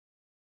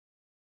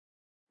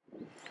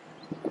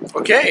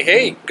Okay,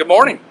 hey, good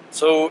morning.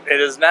 So it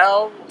is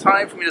now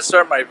time for me to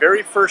start my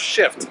very first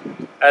shift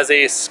as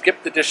a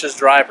skip the dishes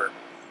driver.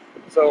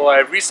 So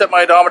I reset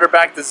my odometer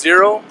back to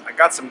 0. I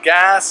got some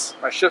gas.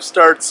 My shift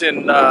starts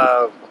in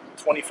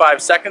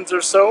 25 seconds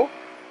or so.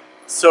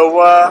 So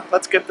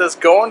let's get this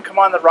going. Come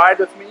on the ride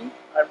with me.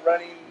 I'm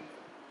running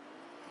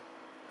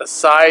a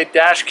side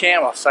dash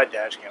cam, an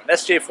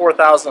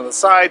SJ4000 on the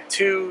side,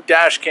 2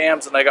 dash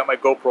cams, and I got my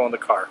GoPro in the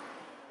car.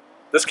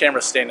 This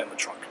camera's staying in the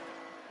trunk.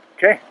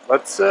 Okay,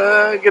 let's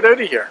get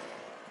out of here.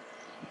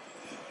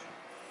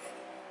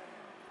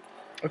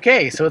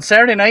 Okay, so it's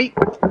Saturday night,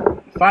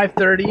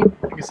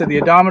 5:30. Like I said,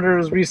 the odometer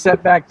is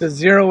reset back to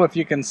 0, if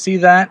you can see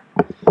that.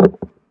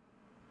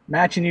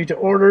 Matching you to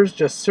orders,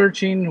 just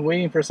searching,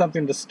 waiting for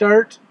something to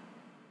start.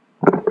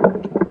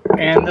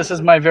 And this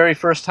is my very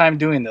first time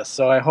doing this,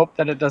 so I hope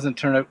that it doesn't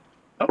turn out...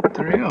 Oh,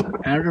 there we go.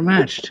 Order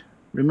matched.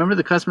 Remember,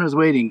 the customer is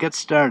waiting. Get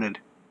started.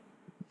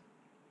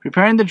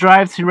 Preparing the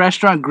drive-thru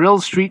restaurant, Grill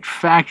Street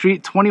Factory,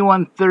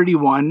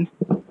 2131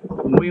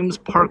 Williams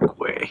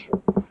Parkway.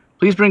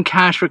 Please bring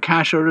cash for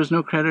cash orders,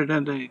 no credit,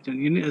 and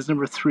unit is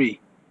number 3.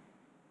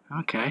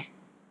 Okay.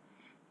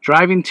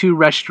 Driving to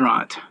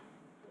restaurant,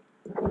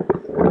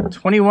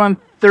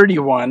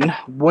 2131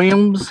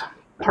 Williams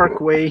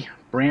Parkway,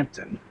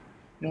 Brampton.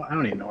 No, I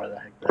don't even know where the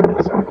heck that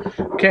is.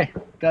 Okay,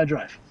 gotta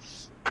drive.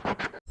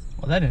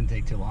 Well, that didn't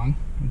take too long.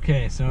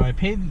 Okay, so I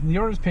paid, the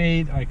order's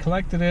paid, I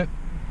collected it.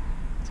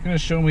 It's going to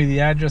show me the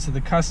address of the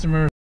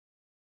customer.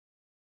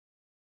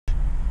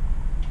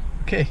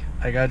 Okay,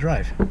 I gotta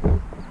drive.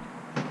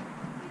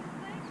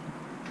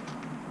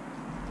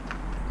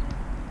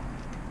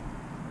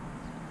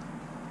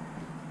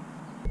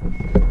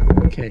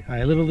 Okay,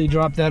 I literally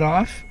dropped that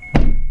off,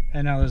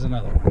 and now there's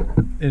another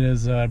one. It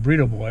is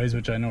Burrito Boys,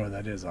 which I know where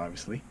that is,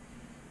 obviously.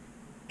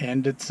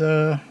 And it's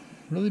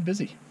really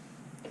busy.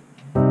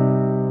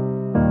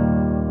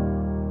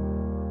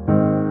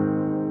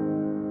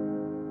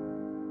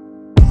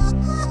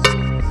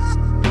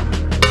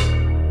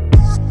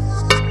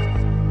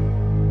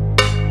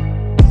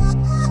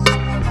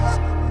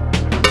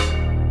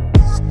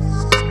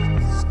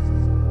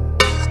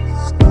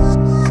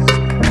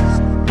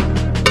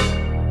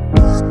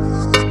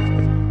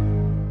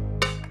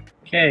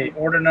 Okay,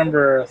 order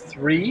number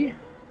 3,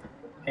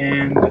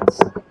 and it's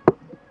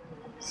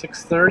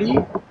 6:30.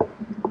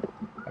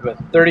 I've got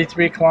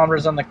 33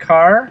 kilometers on the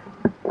car,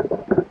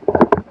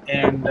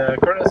 and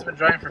according to this, I've been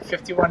driving for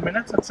 51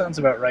 minutes. That sounds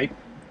about right.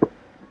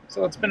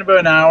 So it's been about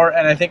an hour,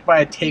 and I think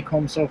my take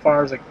home so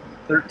far is like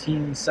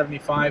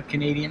 $13.75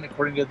 Canadian,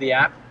 according to the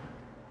app.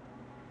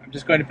 I'm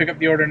just going to pick up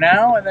the order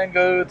now, and then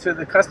go to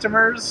the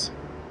customers.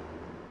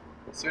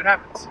 See what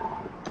happens.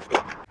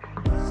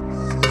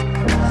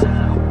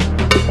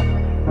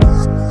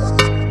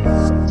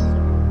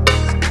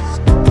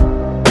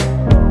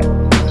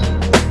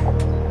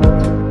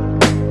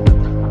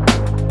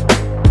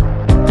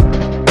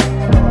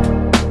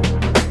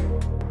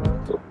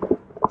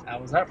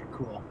 How's that for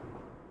cool?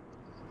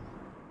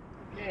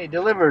 Okay,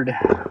 delivered.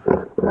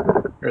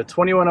 We're at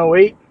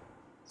 2108,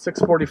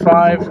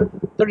 6:45,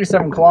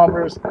 37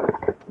 kilometers.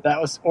 That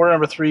was order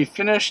number 3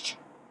 finished,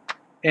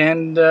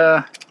 and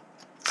I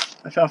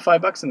found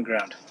 $5 in the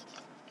ground.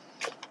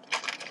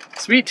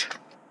 Sweet.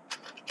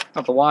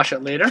 I'll have to wash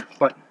it later,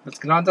 but let's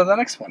get on to the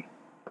next one.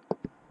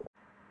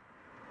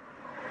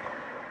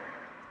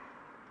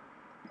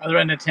 Other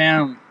end of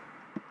town,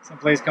 some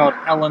place called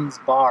Ellen's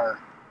Bar.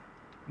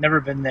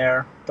 Never been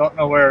there, don't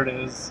know where it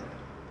is.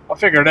 I'll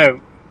figure it out.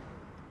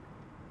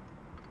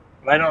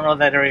 But I don't know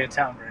that area of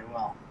town very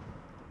well.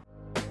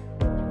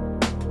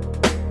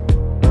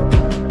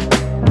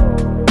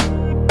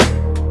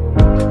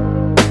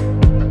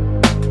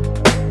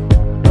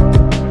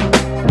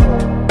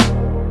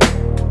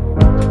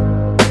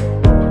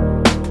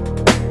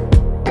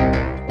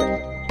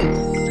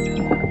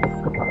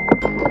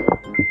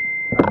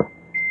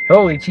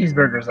 Holy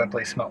cheeseburgers, that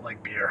place smelled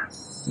like beer.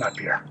 Not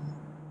beer.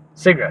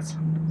 Cigarettes.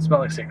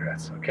 Smell like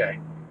cigarettes. Okay.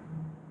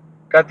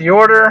 Got the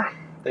order.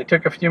 They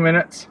took a few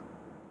minutes.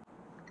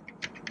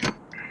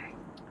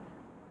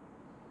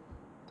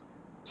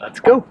 Let's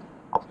go.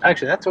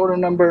 Actually, that's order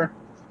number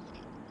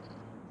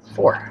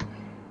 4.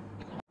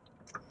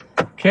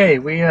 Okay,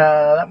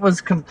 that was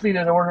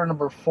completed order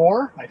number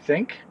 4, I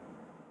think.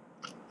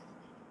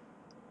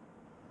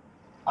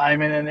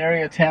 I'm in an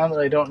area of town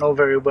that I don't know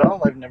very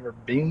well. I've never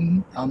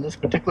been on this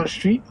particular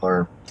street,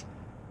 or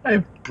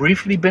I've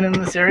briefly been in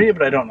this area,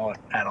 but I don't know it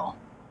at all.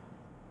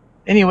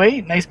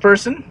 Anyway, nice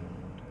person.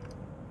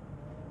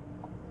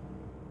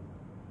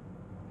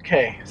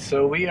 Okay,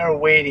 so we are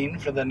waiting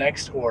for the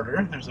next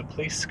order. There's a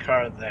police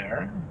car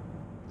there.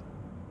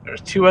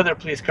 There's 2 other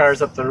police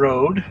cars up the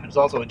road. There's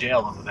also a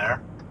jail over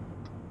there.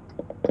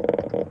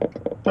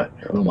 But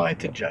who am I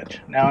to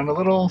judge? Now I'm a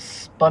little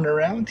spun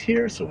around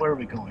here, so where are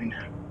we going?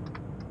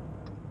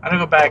 I'm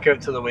gonna go back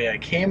out to the way I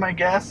came, I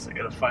guess. I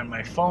gotta find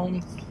my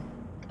phone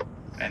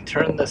and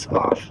turn this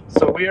off.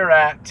 So we are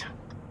at,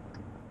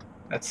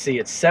 let's see,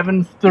 it's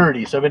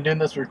 7:30. So I've been doing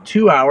this for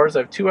 2 hours. I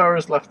have 2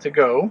 hours left to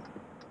go.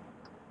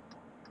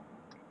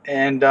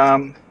 And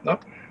oh,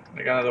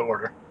 I got another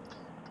order.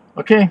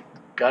 Okay,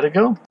 gotta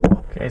go.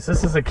 Okay, so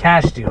this is a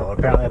cash deal.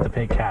 Apparently I have to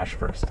pay cash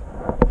first.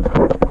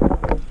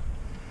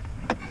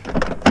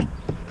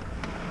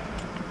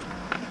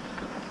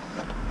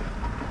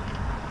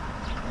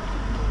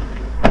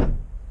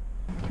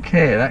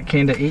 Okay, that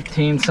came to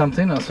 18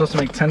 something. I was supposed to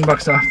make 10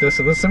 bucks off this.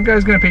 So some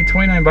guy's gonna pay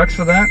 29 bucks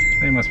for that.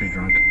 They must be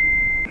drunk.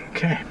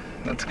 Okay,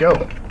 let's go.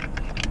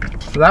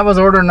 So that was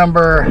order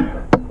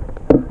number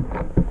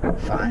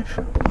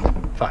 5.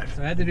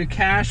 So I had to do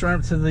cash. I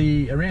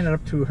ran it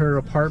up to her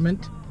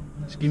apartment.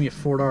 She gave me a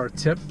 $4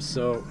 tip.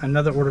 So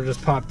another order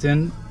just popped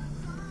in.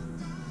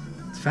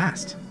 It's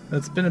fast.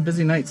 It's been a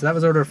busy night. So that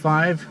was order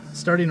 5.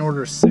 Starting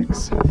order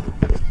 6.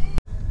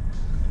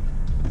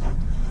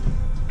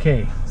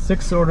 Okay,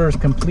 6 orders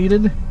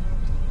completed.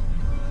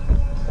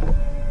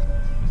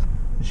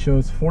 It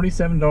shows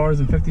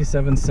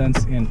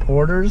 $47.57 in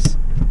orders.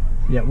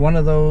 Yet one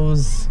of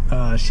those,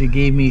 she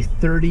gave me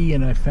 30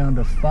 and I found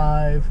a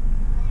 5.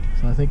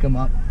 So I think I'm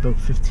up about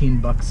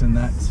 15 bucks in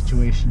that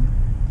situation.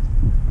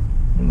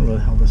 I don't know where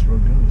the hell this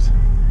road goes.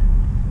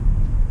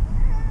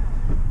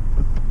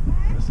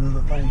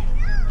 My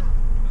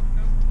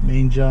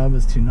main job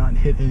is to not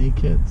hit any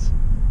kids.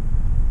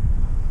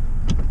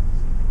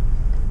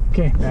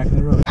 Okay, back on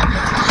the road.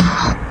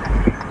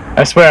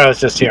 I swear I was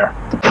just here.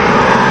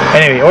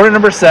 Anyway, order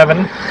number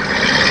 7.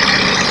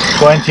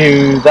 Going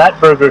to that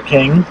Burger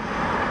King.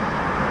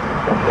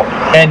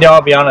 And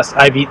I'll be honest,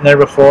 I've eaten there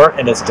before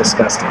and it's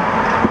disgusting.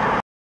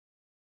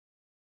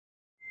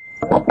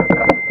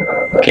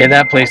 Okay,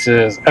 that place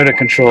is out of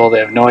control. They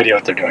have no idea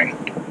what they're doing.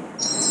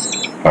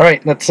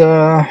 Alright, let's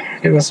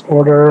get this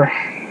order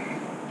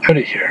out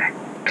of here.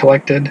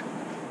 Collected,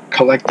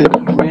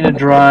 ready to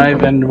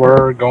drive, and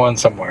we're going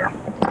somewhere.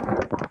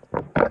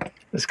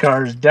 This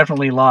car's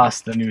definitely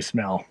lost the new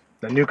smell.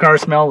 The new car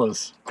smell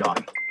is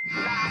gone.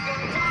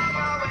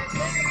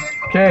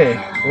 Okay,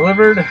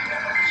 delivered.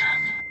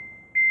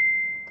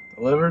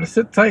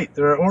 Sit tight.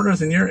 There are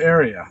orders in your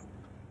area.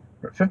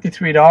 We're at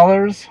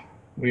 $53.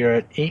 We are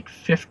at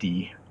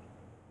 $8.50.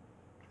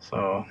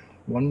 So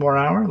 1 more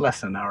hour,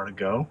 less than an hour to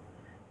go.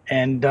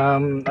 And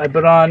I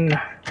put on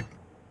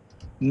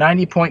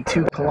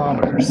 90.2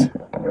 kilometers.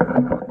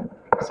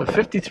 So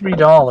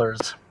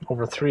 $53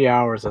 over 3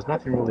 hours is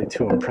nothing really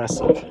too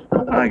impressive.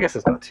 I guess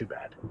it's not too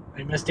bad.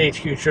 I missed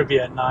HQ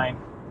Trivia at 9.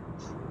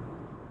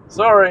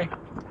 Sorry.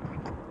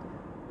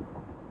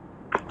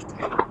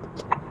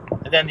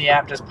 And then the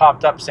app just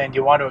popped up saying, do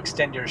you want to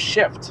extend your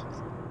shift?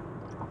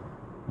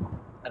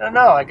 I don't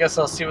know. I guess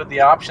I'll see what the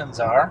options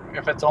are.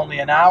 If it's only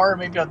an hour,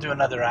 maybe I'll do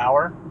another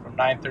hour from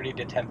 9:30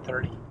 to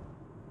 10:30.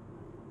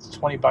 It's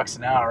 20 bucks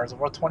an hour. Is it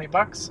worth 20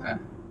 bucks? I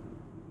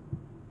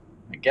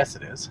guess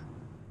it is.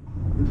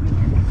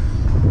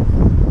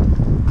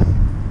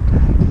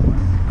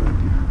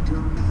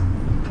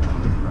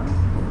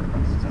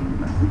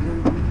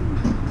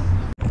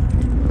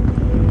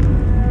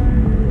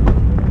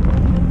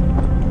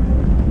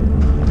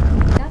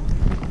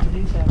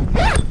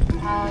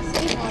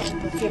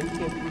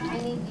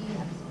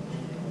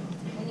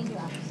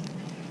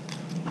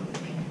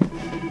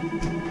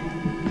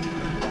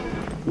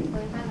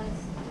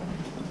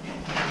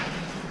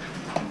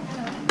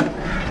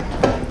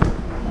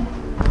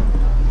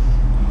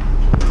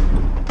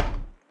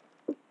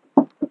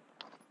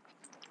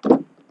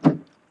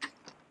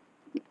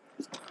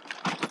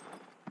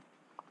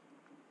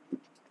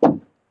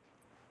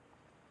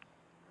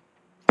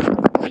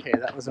 Okay,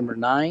 that was number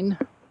 9.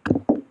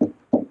 I'm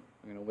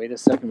going to wait a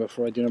second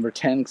before I do number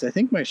 10 because I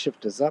think my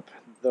shift is up,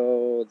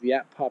 though the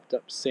app popped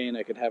up saying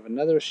I could have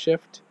another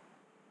shift.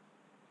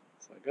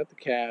 So I got the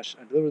cash,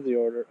 I delivered the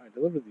order,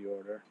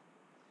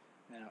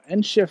 Now,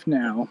 end shift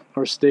now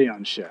or stay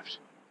on shift.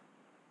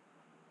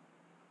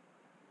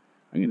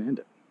 I'm going to end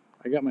it.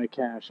 I got my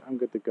cash, I'm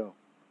good to go.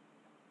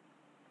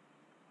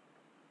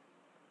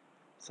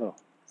 So,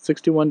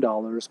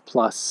 $61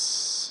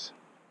 plus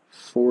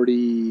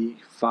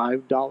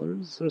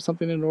 $45 or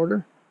something in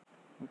order.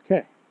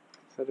 Okay,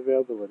 set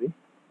availability.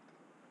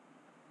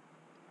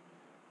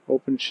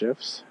 Open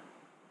shifts.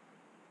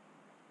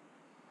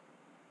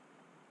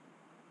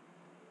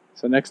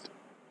 So next,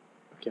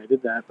 okay, I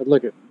did that, but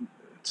look at,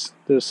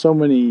 there's so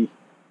many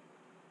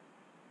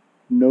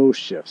no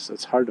shifts.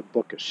 It's hard to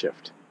book a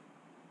shift.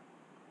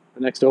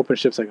 The next open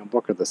shifts I can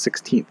book are the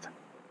 16th.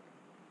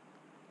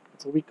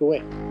 It's a week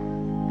away.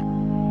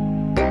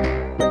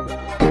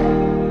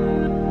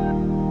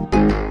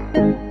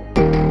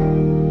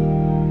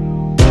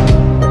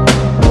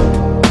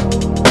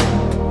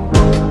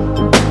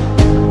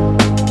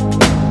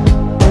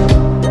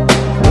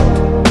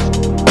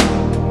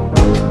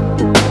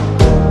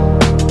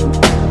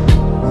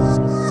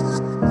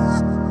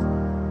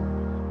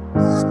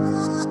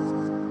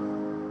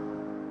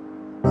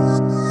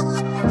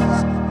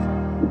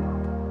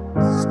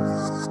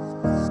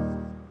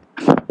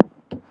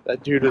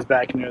 That dude was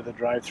back near the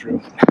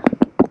drive-thru.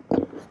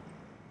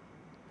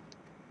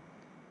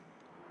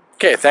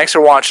 Okay, thanks for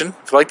watching.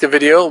 If you liked the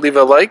video, leave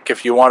a like.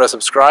 If you want to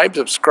subscribe. If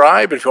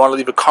you want to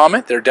leave a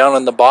comment, they're down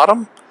on the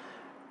bottom.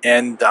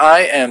 and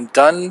I am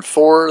done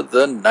for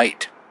the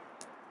night.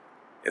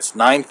 It's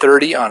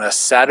 9:30 on a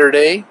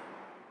Saturday.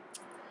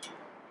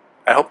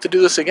 I hope to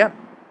do this again.